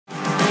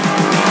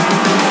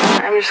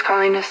just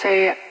calling to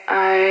say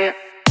I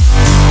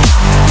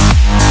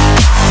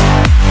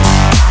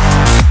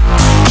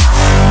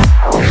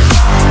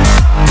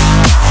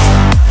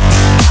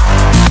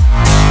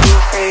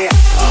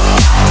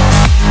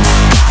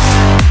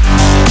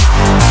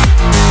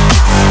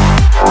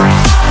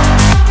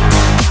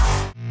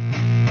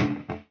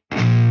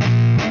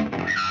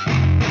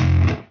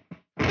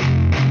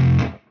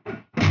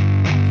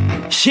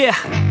Yeah,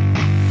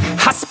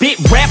 I spit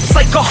raps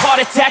like a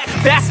heart attack,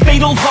 fast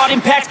fatal heart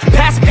impact,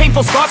 past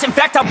painful scars. In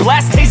fact, I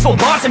blast tasteful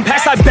bars and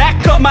packs. I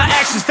back up my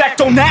actions, fact,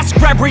 don't ask,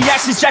 grab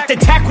reactions, jacked,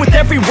 attack with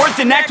every word,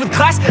 then act with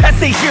class as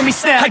they hear me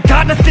snap. I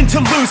got nothing to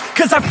lose,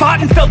 cause I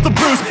fought and felt the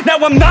bruise. Now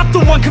I'm not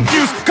the one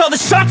confused, call the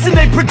shots and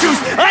they produce.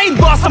 I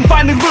ain't lost, I'm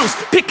finally loose,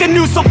 pick a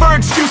new silver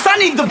excuse. I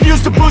need the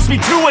views to boost me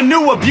to a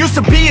new abuse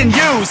of being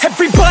used.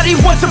 Everybody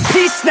wants a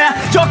piece now,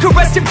 y'all can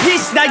rest in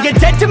peace now. You're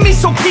dead to me,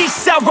 so peace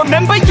out,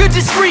 remember you're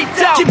discreet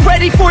out. Get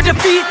ready for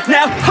defeat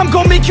now, I'm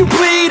gonna make you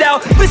bleed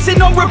out.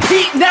 Listen on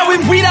repeat now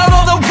and weed out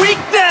all the weak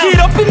now. Get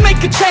up and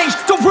make a change,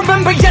 don't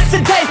remember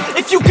yesterday.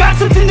 If you got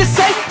something to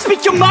say,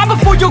 speak your mind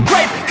before your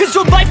grave, cause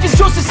your life is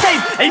yours to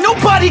save. Ain't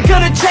nobody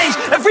gonna change,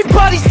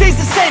 everybody stays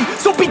the same.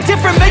 So be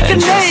different, make a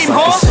name, like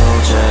huh? a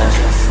soldier,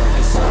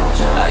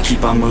 I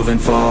keep on moving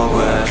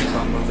forward,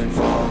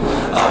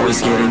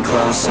 always getting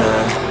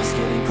closer.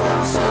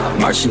 I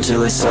march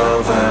until it's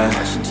over.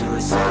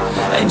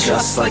 And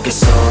just like a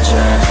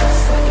soldier,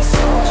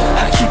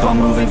 I keep on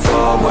moving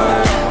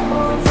forward,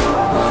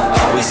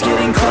 always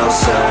getting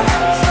closer.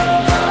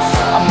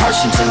 I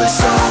march until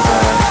it's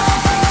over.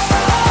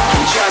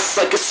 And just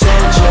like a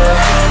soldier,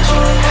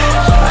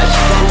 I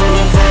keep on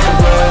moving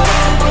forward,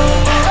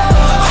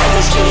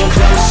 always getting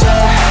closer.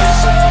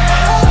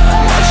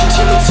 I march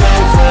until it's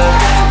over.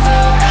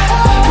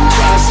 And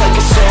just like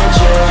a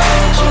soldier,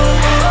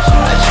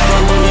 I keep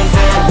on moving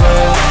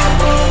forward,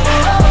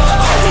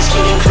 always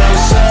getting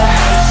closer.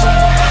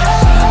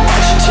 I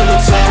march until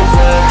it's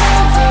over.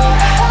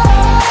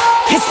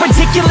 It's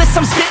ridiculous,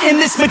 I'm spitting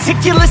this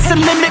meticulous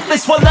and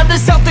limitless, while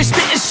others out there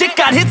spitting shit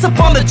got hits up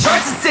on the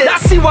charts and shit. I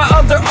see why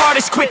other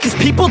artists quit, cause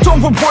people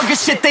don't reward good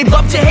shit. They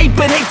love to hate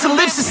but hate to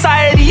live.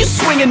 Society, you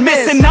swing and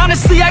miss. And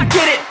honestly, I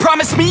get it,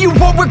 promise me you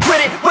won't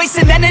regret it.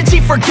 Wasting energy,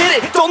 forget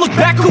it, don't look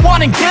back, go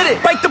on and get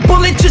it. Bite the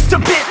bullet just a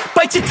bit,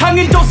 bite your tongue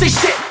and don't say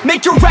shit.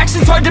 Make your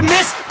actions hard to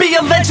miss, be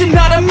a legend,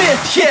 not a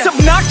myth. Yeah. It's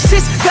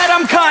obnoxious that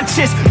I'm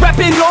conscious,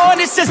 rapping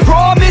honest as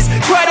promise.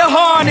 Try to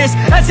harness,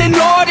 as an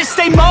artist,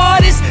 stay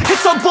modest.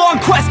 It's a long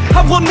quest,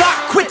 I will not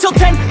quit till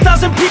 10,000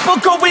 people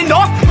going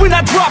off when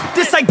I drop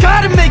this. I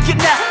gotta make it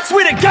now,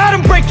 swear to God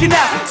I'm breaking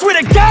out.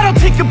 Swear to God I'll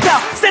take a bow,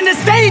 stand the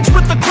stage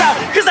with the crowd,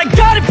 cause I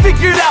got it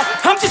figured out.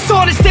 I'm just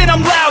honest and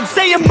I'm loud,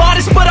 saying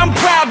modest but I'm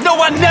proud. No,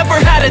 I never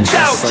had a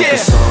doubt, just like a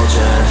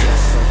soldier,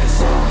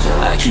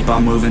 I keep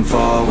on moving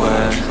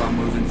forward,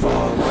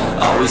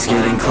 always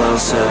getting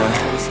closer.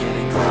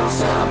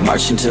 I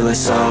march until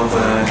it's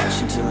over.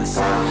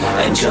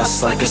 And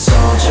just like a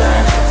soldier,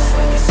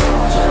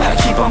 I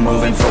keep on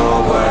moving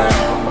forward,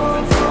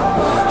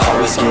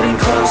 always getting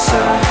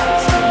closer.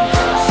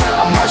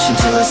 I march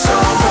until it's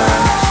over.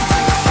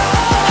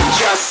 And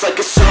just like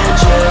a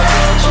soldier,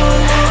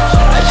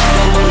 I keep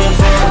on moving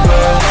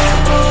forward,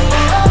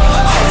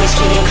 always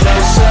getting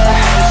closer.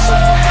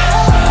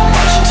 I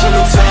march until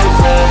it's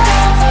over.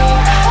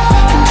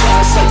 And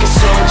just like a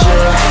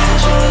soldier,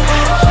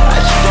 I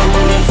keep on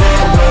moving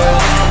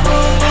forward,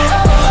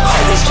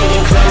 always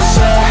getting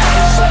closer.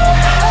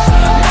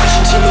 I march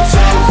until it's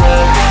over.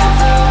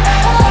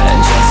 And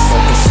just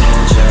like a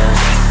soldier,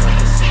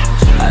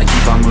 I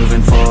keep on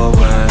moving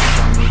forward,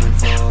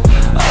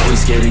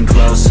 always getting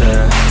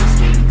closer.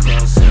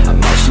 I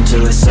march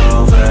until it's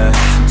over.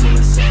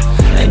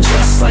 And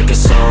just like a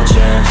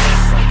soldier,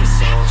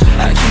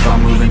 I keep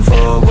on moving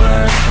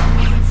forward,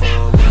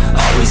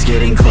 always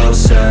getting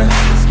closer.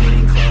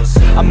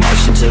 I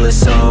march until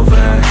it's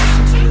over.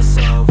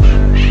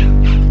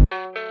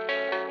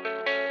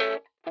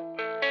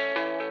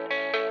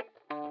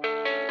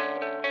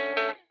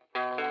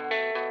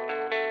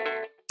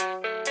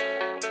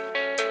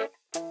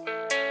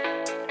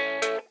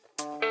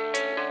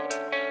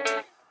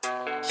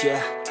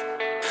 Yeah,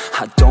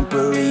 I don't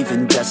believe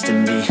in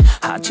destiny,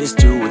 I just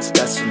do what's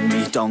best for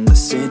me. Don't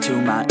listen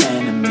to my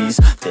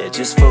enemies, they're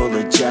just full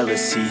of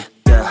jealousy.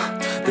 Yeah,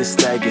 this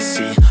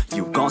legacy,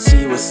 you gon'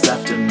 see what's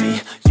left of me.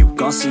 You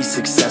gon' see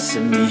success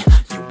in me,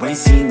 you ain't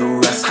seen the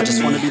rest of me. I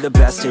just wanna be the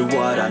best at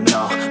what I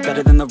know,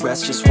 better than the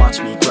rest, just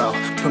watch me grow.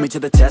 Put me to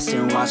the test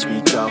and watch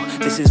me go.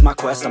 This is my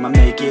quest, I'ma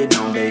make it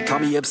known. They call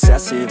me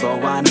obsessive,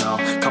 oh I know.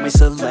 Call me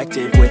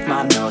selective with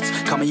my notes,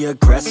 call me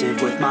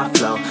aggressive with my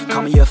flow,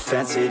 call me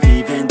offensive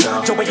even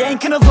though Joe, I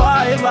ain't gonna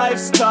lie,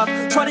 life's tough.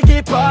 Try to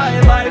get by,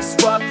 life's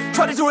rough.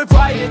 Try to do it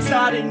right, it's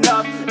not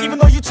enough. Even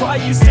though you try,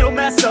 you still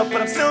mess up.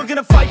 But I'm still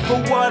gonna fight for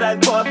what I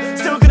love,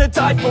 still gonna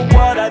die for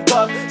what I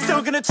love,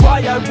 still gonna try,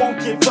 I won't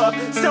give up,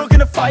 still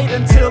gonna fight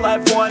until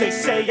I've won. They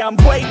say I'm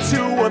way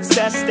too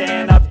obsessed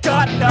and I've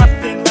got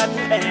nothing left,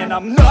 and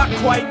I'm not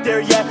quite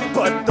there yet,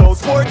 but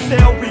those words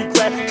they'll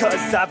regret,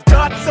 cause I've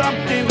got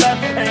something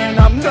left and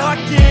I'm not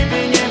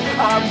giving in.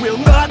 I will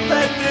not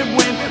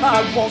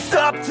I won't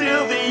stop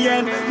till the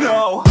end,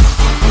 no.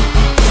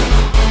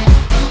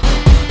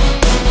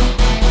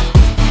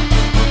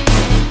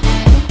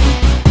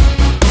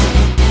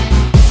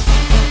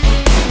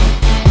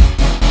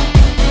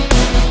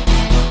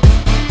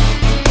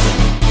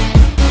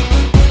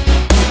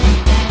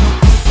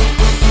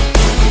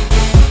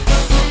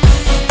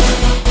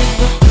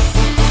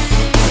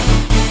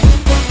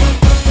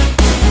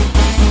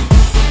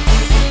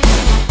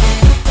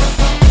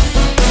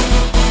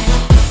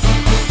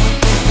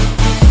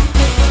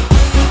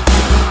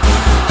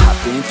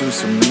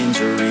 Some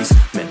injuries,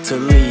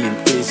 mentally and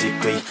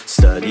physically.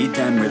 Studied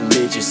them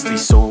religiously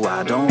so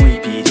I don't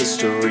repeat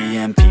history.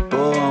 And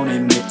people won't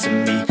admit to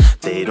me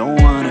they don't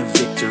want a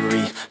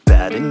victory.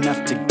 Bad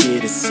enough to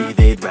get a C,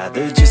 they'd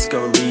rather just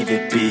go leave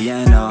it be.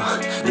 And oh,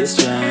 this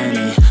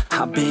journey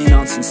I've been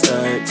on since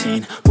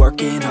 13.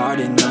 Working hard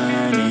and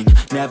learning,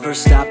 never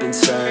stopping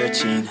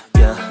searching.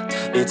 Yeah,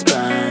 it's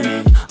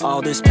burning,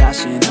 all this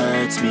passion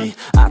hurts me.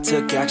 I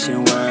took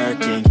action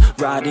working,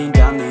 writing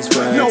down these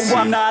words. No,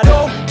 I'm not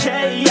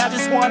okay, I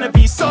just wanna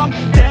be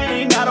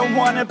something. I don't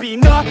wanna be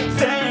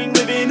nothing,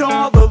 living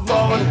all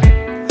alone.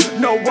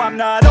 No, I'm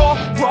not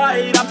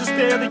alright, I'm just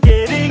barely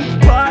getting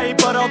by.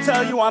 But I'll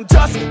tell you I'm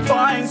just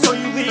fine, so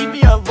you leave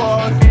me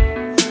alone.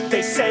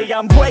 They say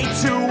I'm way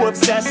too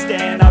obsessed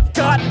and I've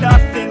got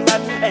nothing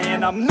left.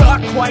 And I'm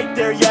not quite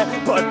there yet,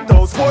 but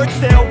those words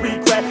they'll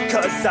regret.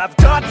 Cause I've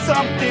got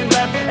something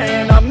left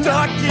and I'm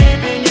not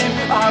giving in.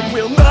 I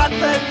will not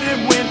let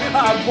them win,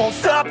 I won't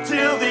stop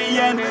till the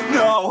end,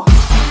 no.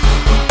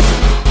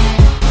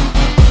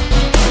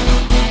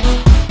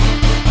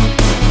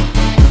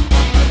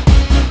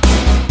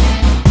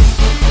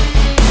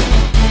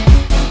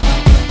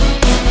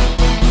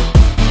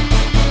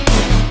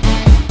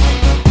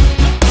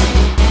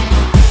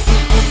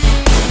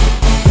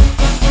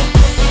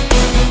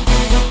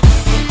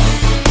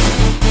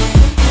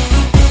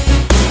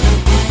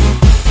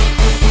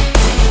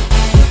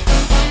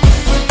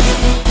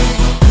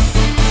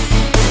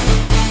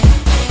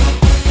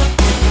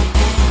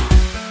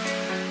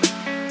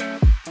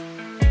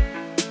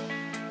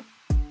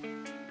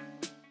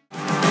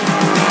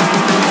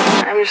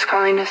 I'm just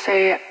calling to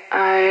say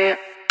I